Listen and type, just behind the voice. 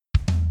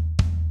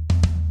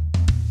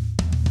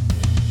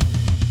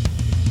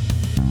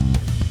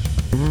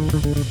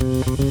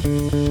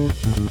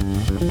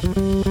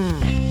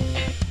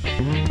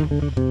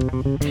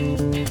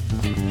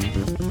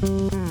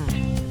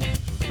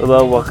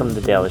Hello, welcome to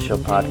the Daily Show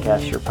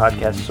Podcast, your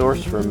podcast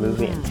source for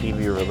movie and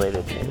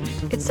TV-related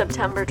news. It's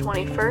September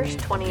 21st,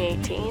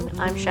 2018.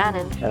 I'm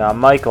Shannon. And I'm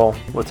Michael.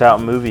 What's out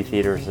in movie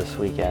theaters this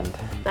weekend?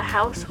 The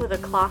House with a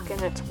Clock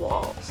in Its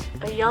Walls.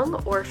 A young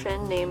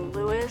orphan named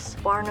Louis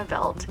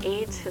Barnevelt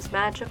aids his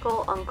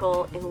magical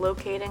uncle in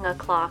locating a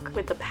clock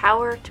with the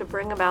power to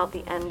bring about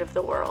the end of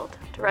the world.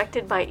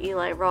 Directed by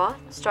Eli Roth,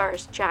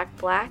 stars Jack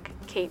Black,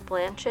 Cate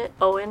Blanchett,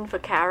 Owen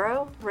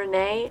Vaccaro,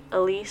 Renee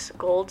Elise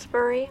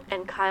Goldsberry,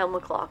 and Kyle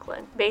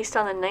MacLachlan, based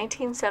on the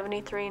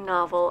 1973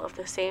 novel of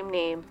the same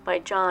name by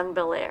John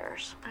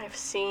Bellairs. I've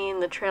seen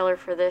the trailer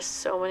for this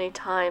so many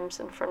times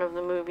in front of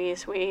the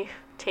movies we've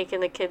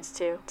taken the kids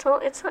to. So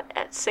it's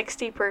at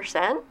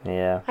 60%.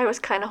 Yeah. I was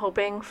kind of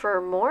hoping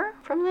for more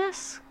from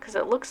this, because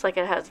it looks like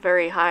it has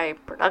very high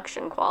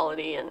production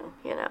quality and,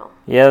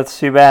 Yeah, that's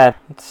too bad.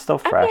 It's still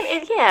fresh. I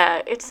mean,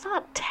 it's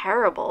not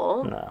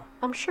terrible. No.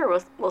 I'm sure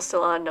we'll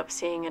still end up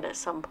seeing it at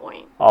some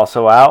point.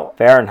 Also out,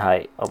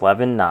 Fahrenheit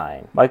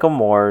 11/9. Michael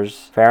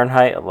Moore's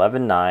Fahrenheit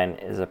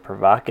 11/9 is a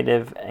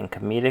provocative and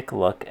comedic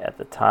look at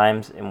the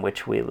times in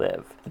which we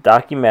live. The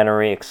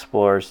documentary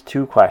explores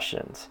two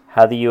questions: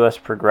 how the U.S.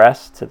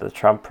 progressed to the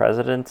Trump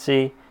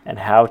presidency, and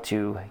how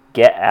to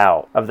get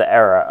out of the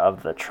era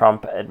of the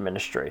Trump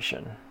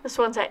administration. This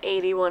one's at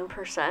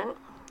 81%.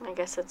 I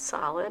guess it's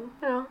solid.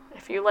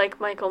 If you like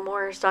Michael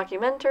Moore's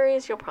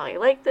documentaries, you'll probably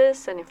like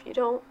this, and if you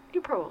don't, you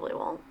probably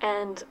won't.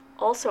 And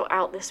also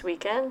out this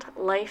weekend,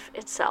 Life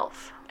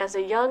Itself. As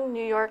a young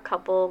New York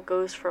couple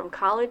goes from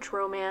college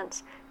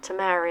romance to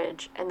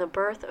marriage and the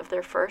birth of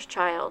their first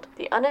child,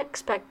 the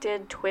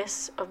unexpected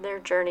twists of their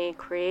journey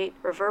create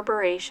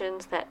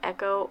reverberations that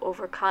echo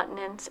over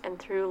continents and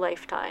through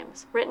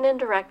lifetimes. Written and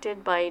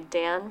directed by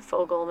Dan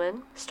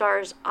Fogelman,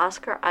 stars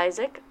Oscar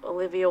Isaac,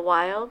 Olivia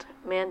Wilde,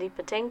 Mandy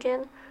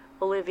Patinkin,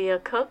 Olivia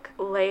Cook,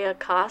 Leia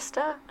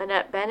Costa,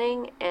 Annette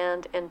Bening,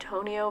 and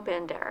Antonio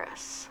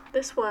Banderas.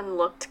 This one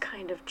looked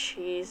kind of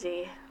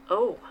cheesy.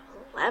 Oh,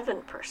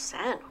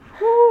 11%.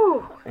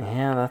 Whew.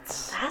 Yeah,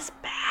 that's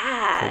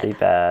bad. pretty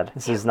bad.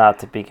 This is not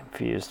to be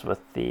confused with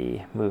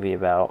the movie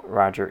about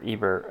Roger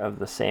Ebert of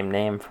the same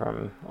name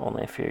from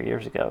only a few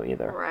years ago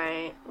either.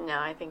 Right. No,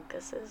 I think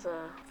this is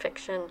a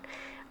fiction.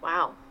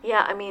 Wow.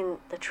 Yeah, I mean,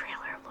 the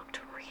trailer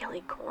looked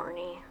really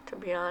corny, to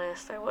be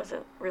honest. I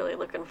wasn't really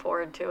looking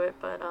forward to it,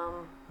 but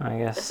I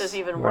guess this is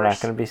even we're worse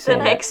not going to be seeing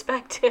than I it.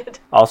 expected.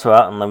 Also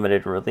out in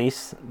limited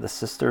release, The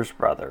Sisters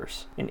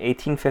Brothers. In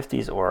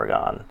 1850s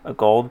Oregon, a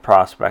gold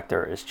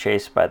prospector is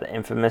chased by the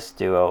infamous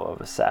duo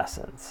of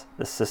assassins,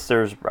 the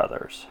Sisters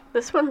Brothers.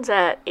 This one's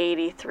at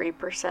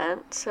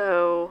 83%,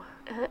 so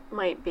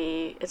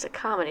it's a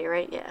comedy,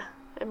 right? Yeah.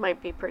 It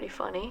might be pretty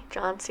funny.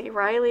 John C.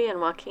 Reilly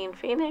and Joaquin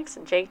Phoenix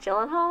and Jake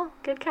Gyllenhaal.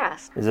 Good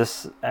cast. Is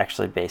this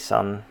actually based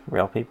on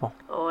real people?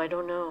 Oh, I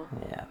don't know.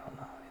 Yeah, I don't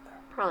know either.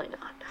 Probably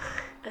not.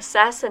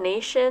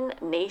 Assassination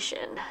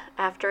Nation.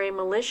 After a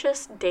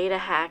malicious data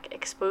hack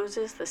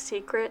exposes the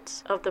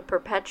secrets of the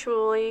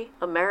perpetually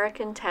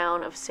American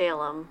town of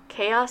Salem,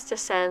 chaos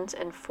descends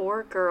and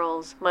 4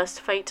 girls must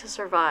fight to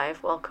survive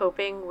while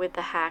coping with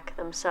the hack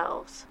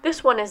themselves.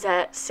 This one is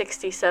at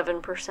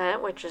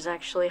 67%, which is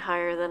actually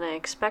higher than I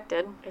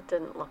expected. It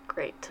didn't look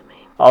great to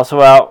me. Also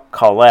out,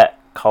 Colette.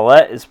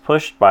 Colette is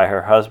pushed by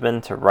her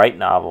husband to write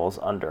novels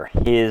under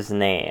his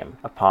name.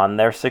 Upon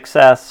their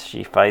success,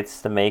 she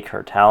fights to make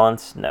her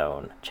talents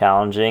known,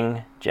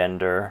 challenging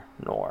gender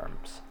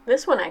norms.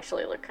 This one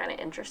actually looked kind of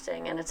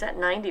interesting, and it's at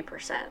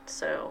 90%,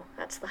 so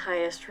that's the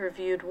highest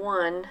reviewed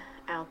one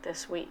out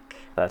this week.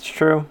 That's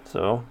true,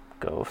 so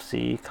go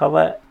see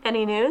Colette.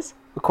 Any news?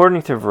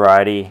 According to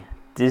Variety,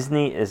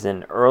 Disney is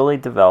in early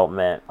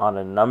development on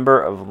a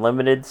number of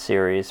limited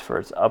series for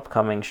its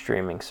upcoming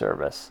streaming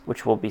service,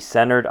 which will be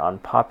centered on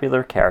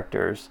popular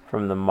characters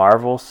from the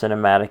Marvel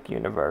Cinematic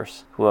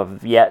Universe who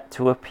have yet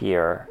to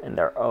appear in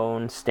their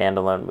own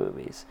standalone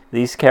movies.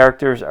 These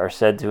characters are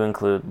said to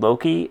include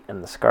Loki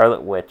and the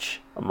Scarlet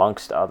Witch,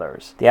 amongst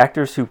others. The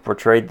actors who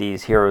portrayed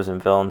these heroes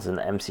and villains in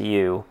the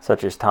MCU,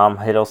 such as Tom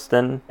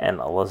Hiddleston and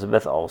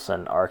Elizabeth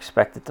Olsen, are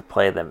expected to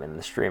play them in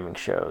the streaming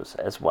shows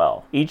as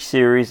well. Each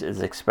series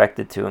is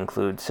expected to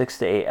include 6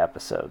 to 8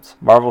 episodes.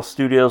 Marvel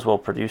Studios will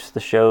produce the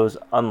shows,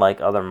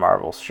 unlike other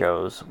Marvel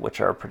shows, which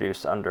are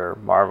produced under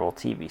Marvel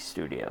TV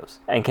Studios.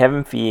 And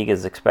Kevin Feige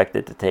is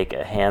expected to take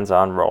a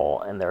hands-on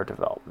role in their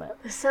development.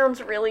 This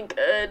sounds really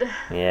good.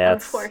 Yeah.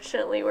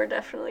 Unfortunately, we're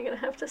definitely going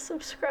to have to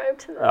subscribe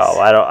to this. Oh,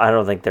 I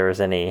don't think there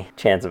was any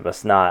chance of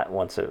us not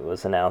once it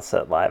was announced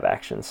that live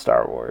action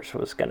Star Wars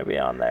was going to be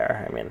on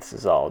there. I mean, this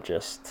is all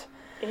just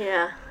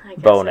Yeah, I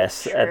guess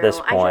bonus that's at this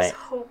true. point. I just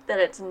hope that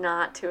it's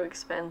not too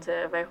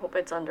expensive. I hope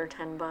it's under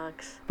 $10.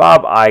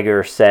 Bob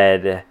Iger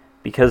said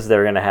because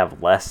they're going to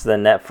have less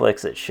than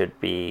Netflix, it should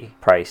be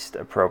priced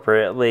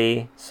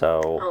appropriately.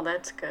 So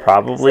that's good.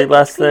 probably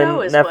less than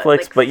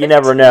Netflix, but you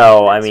never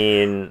know. I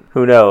mean,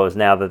 who knows?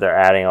 Now that they're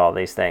adding all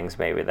these things,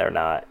 maybe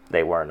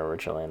they weren't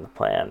originally in the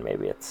plan.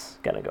 Maybe it's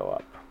going to go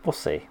up. we'll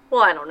see.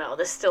 Well, I don't know.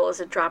 This still is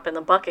a drop in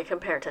the bucket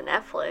compared to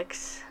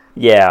Netflix.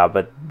 Yeah,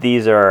 but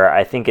these are,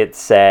 I think it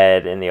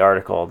said in the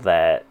article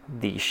that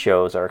these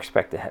shows are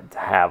expected to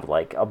have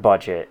like a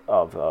budget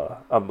of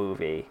a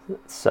movie.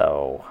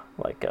 So,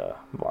 like a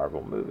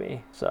Marvel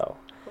movie. So,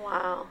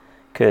 wow.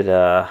 Could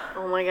oh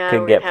my God,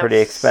 could get pretty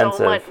expensive.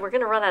 So much. We're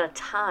going to run out of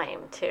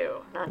time too,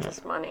 not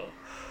just money.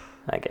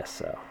 I guess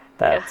so.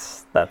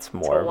 That's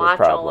more of a watch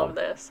problem. all of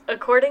this.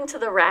 According to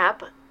The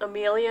Wrap,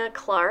 Emilia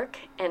Clarke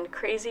and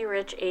Crazy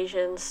Rich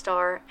Asians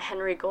star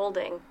Henry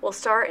Golding will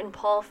star in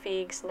Paul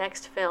Feig's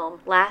next film,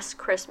 Last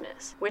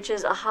Christmas, which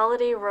is a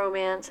holiday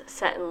romance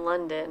set in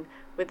London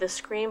with a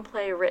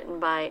screenplay written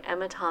by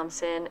Emma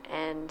Thompson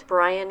and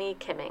Bryony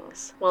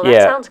Kimmings. Well,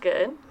 that sounds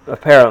good.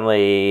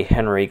 Apparently,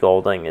 Henry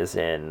Golding is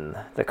in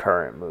the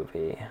current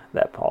movie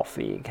that Paul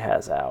Feig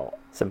has out,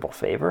 Simple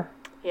Favor.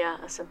 Yeah,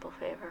 A Simple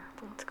Favor.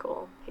 That's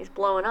cool. He's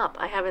blowing up.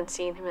 I haven't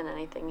seen him in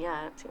anything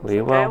yet.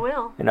 Seems like I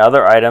will. In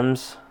other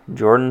items,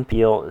 Jordan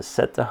Peele is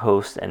set to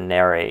host and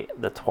narrate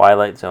the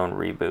Twilight Zone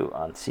reboot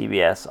on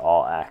CBS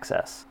All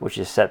Access, which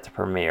is set to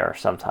premiere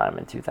sometime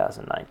in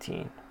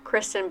 2019.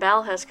 Kristen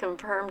Bell has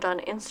confirmed on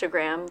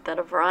Instagram that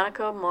a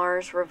Veronica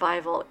Mars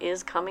revival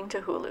is coming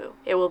to Hulu.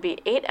 It will be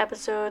 8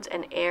 episodes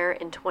and air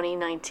in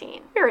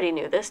 2019. We already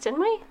knew this, didn't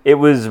we? It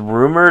was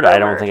rumored. I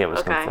don't think it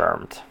was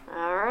confirmed.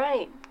 All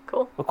right.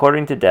 Cool.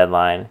 According to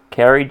Deadline,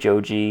 Cary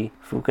Joji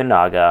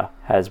Fukunaga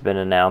has been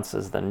announced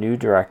as the new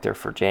director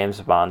for James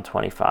Bond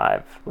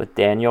 25, with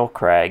Daniel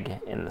Craig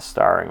in the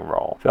starring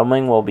role.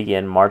 Filming will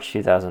begin March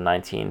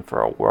 2019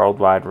 for a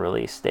worldwide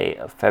release date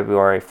of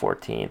February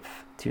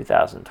 14th,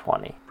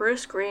 2020.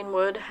 Bruce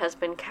Greenwood has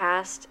been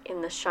cast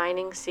in the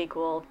Shining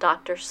sequel,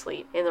 Dr.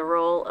 Sleep, in the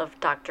role of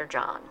Dr.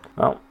 John.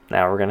 Well,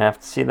 now we're going to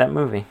have to see that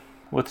movie.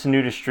 What's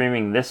new to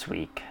streaming this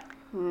week?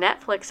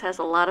 Netflix has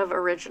a lot of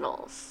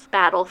originals.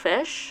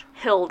 Battlefish,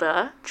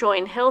 Hilda.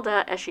 Join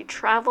Hilda as she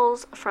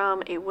travels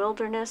from a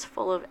wilderness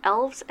full of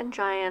elves and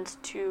giants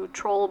to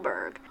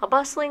Trollberg, a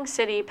bustling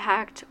city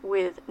packed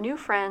with new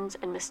friends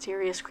and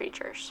mysterious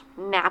creatures.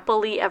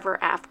 Nappily Ever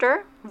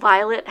After.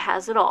 Violet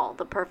has it all.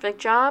 The perfect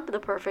job, the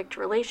perfect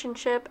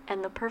relationship,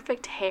 and the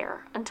perfect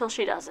hair, until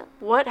she doesn't.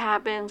 What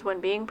happens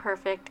when being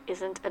perfect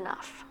isn't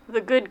enough?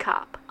 The Good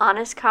Cop.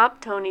 Honest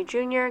cop Tony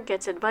Jr.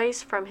 gets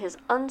advice from his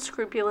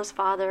unscrupulous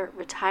father,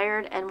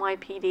 retired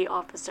NYPD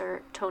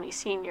officer Tony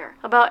Sr.,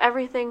 about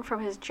everything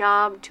from his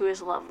job to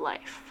his love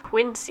life.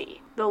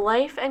 Quincy. The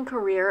life and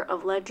career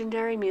of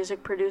legendary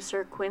music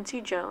producer Quincy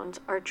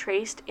Jones are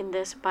traced in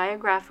this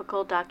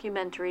biographical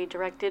documentary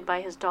directed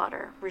by his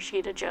daughter,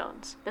 Rashida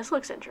Jones. This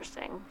looks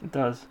interesting. It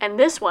does. And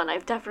this one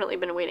I've definitely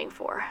been waiting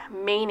for.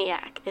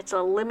 Maniac. It's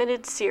a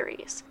limited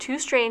series. 2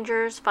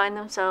 strangers find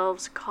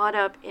themselves caught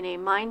up in a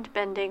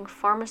mind-bending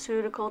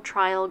pharmaceutical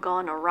trial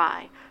gone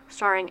awry,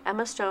 starring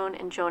Emma Stone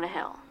and Jonah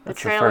Hill.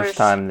 That's the first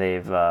time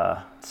they've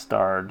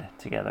starred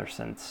together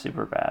since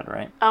Superbad,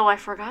 right? Oh, I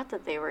forgot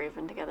that they were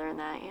even together in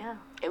that, yeah.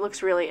 It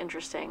looks really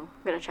interesting.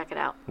 I'm going to check it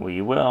out.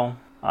 We will.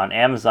 On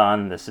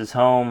Amazon, This Is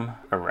Home,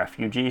 A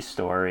Refugee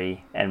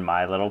Story, and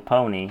My Little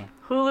Pony.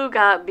 Hulu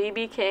got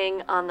B.B.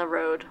 King on the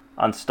road.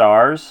 On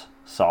Stars,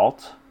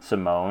 Salt,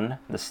 Simone,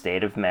 The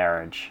State of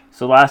Marriage.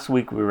 So last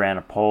week we ran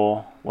a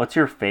poll. What's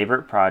your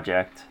favorite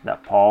project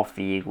that Paul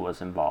Feig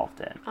was involved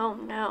in? Oh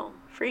no.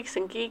 Freaks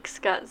and Geeks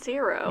got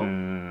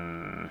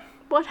 0.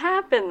 What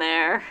happened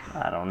there?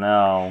 I don't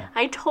know.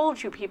 I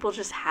told you people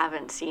just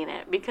haven't seen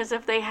it, because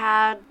if they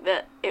had,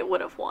 it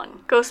would have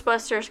won.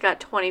 Ghostbusters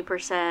got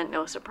 20%,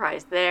 no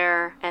surprise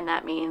there, and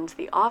that means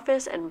The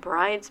Office and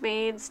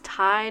Bridesmaids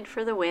tied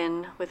for the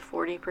win with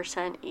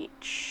 40%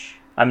 each.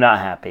 I'm not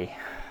happy.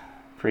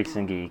 Freaks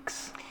and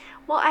Geeks.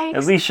 Well,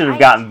 at least should have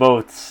gotten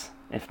votes,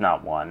 if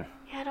not one.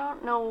 Yeah, I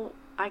don't know.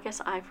 I guess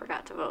I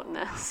forgot to vote in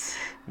this.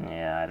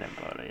 Yeah, I didn't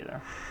vote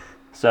either.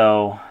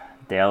 So,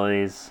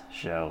 Daly's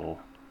show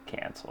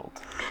canceled.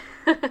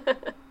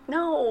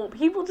 No,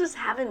 people just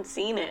haven't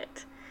seen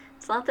it.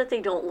 It's not that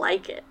they don't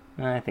like it.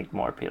 I think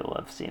more people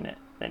have seen it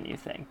than you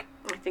think.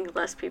 I think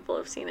less people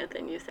have seen it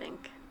than you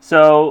think.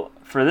 So,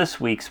 for this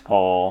week's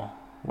poll,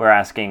 we're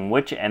asking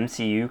which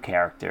MCU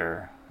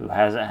character who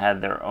hasn't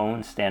had their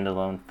own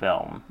standalone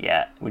film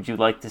yet would you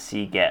like to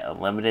see get a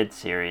limited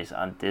series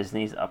on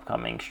Disney's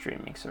upcoming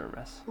streaming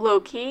service?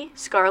 Loki,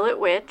 Scarlet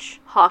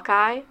Witch,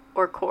 Hawkeye,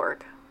 or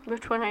Korg?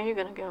 Which one are you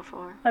going to go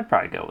for? I'd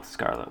probably go with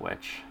Scarlet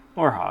Witch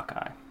or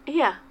Hawkeye.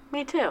 Yeah,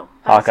 me too.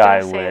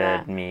 Hawkeye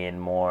would mean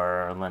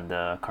more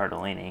Linda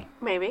Cardellini.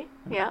 Maybe.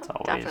 Yeah, that's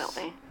always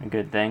definitely a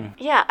good thing.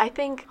 Yeah, I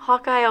think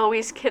Hawkeye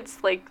always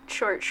gets like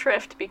short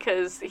shrift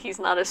because he's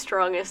not as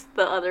strong as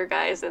the other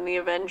guys in the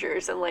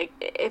Avengers, and like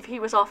if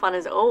he was off on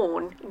his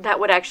own, that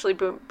would actually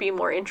be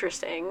more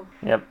interesting.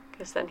 Yep.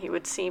 Because then he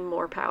would seem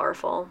more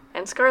powerful.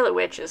 And Scarlet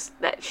Witch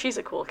she's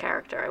a cool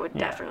character. I would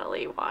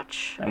definitely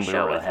watch a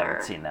show with her. I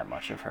haven't seen that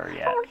much of her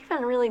yet. I don't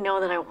even really know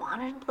that I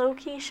wanted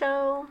Loki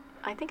show.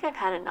 I think I've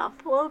had enough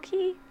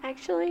Loki,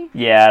 actually.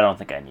 Yeah, I don't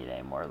think I need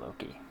any more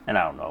Loki. And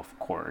I don't know if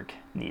Korg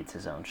needs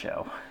his own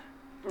show.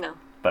 No.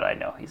 But I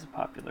know he's a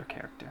popular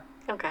character.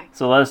 Okay.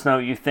 So let us know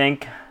what you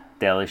think.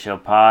 Daily Show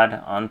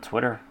Pod on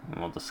Twitter,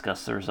 and we'll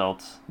discuss the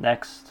results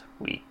next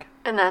week.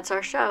 And that's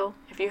our show.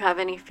 If you have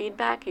any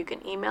feedback, you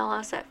can email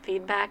us at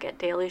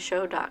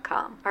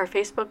feedback@dailyshow.com. Our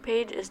Facebook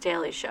page is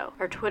Daily Show.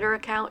 Our Twitter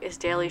account is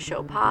Daily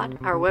Show Pod.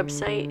 Our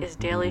website is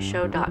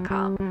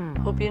dailyshow.com.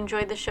 Hope you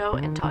enjoyed the show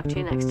and talk to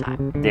you next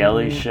time.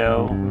 Daily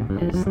Show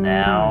is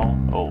now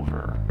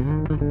over.